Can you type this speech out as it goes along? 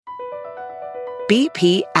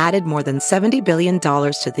BP added more than $70 billion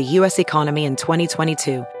to the U.S. economy in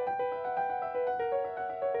 2022.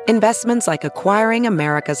 Investments like acquiring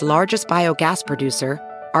America's largest biogas producer,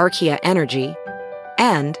 Archaea Energy,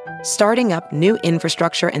 and starting up new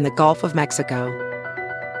infrastructure in the Gulf of Mexico.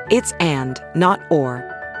 It's and, not or.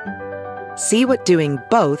 See what doing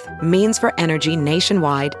both means for energy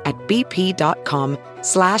nationwide at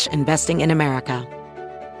bp.com/investing in America.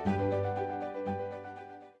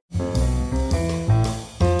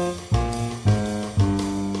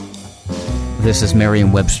 This is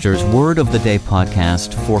Merriam-Webster's Word of the Day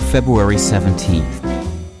podcast for February 17th.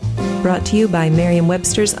 Brought to you by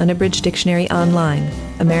Merriam-Webster's Unabridged Dictionary Online,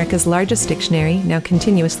 America's largest dictionary, now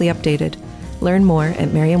continuously updated. Learn more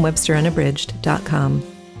at merriam-websterunabridged.com.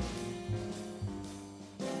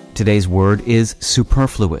 Today's word is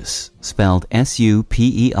superfluous, spelled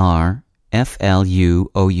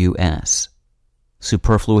S-U-P-E-R-F-L-U-O-U-S.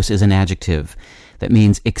 Superfluous is an adjective that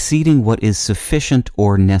means exceeding what is sufficient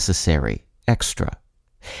or necessary, extra.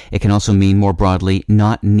 It can also mean more broadly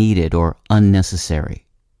not needed or unnecessary.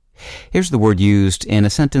 Here's the word used in a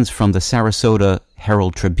sentence from the Sarasota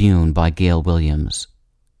Herald Tribune by Gayle Williams.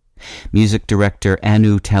 Music director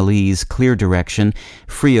Anu Tali's clear direction,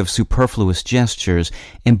 free of superfluous gestures,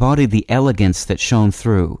 embodied the elegance that shone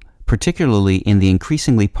through, particularly in the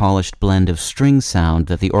increasingly polished blend of string sound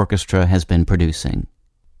that the orchestra has been producing.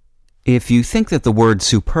 If you think that the word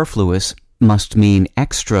superfluous must mean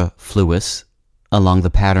extra fluous, along the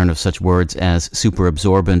pattern of such words as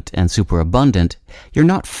superabsorbent and superabundant, you're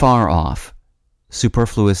not far off.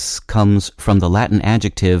 Superfluous comes from the Latin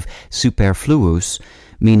adjective superfluous,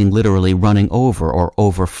 meaning literally running over or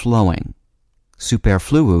overflowing.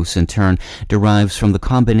 Superfluous, in turn, derives from the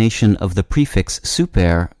combination of the prefix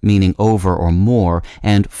super, meaning over or more,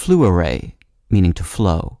 and fluere, meaning to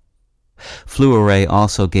flow. Fluere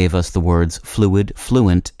also gave us the words fluid,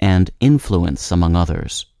 fluent, and influence, among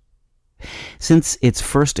others. Since its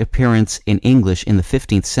first appearance in English in the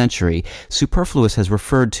 15th century, superfluous has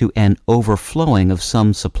referred to an overflowing of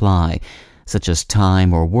some supply, such as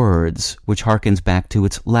time or words, which harkens back to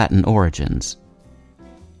its Latin origins.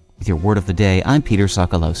 With your Word of the Day, I'm Peter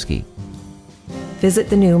Sokolowski.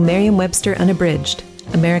 Visit the new Merriam-Webster Unabridged,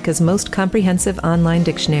 America's most comprehensive online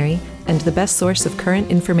dictionary and the best source of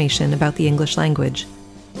current information about the English language.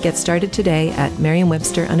 Get started today at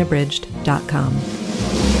merriam-websterunabridged.com.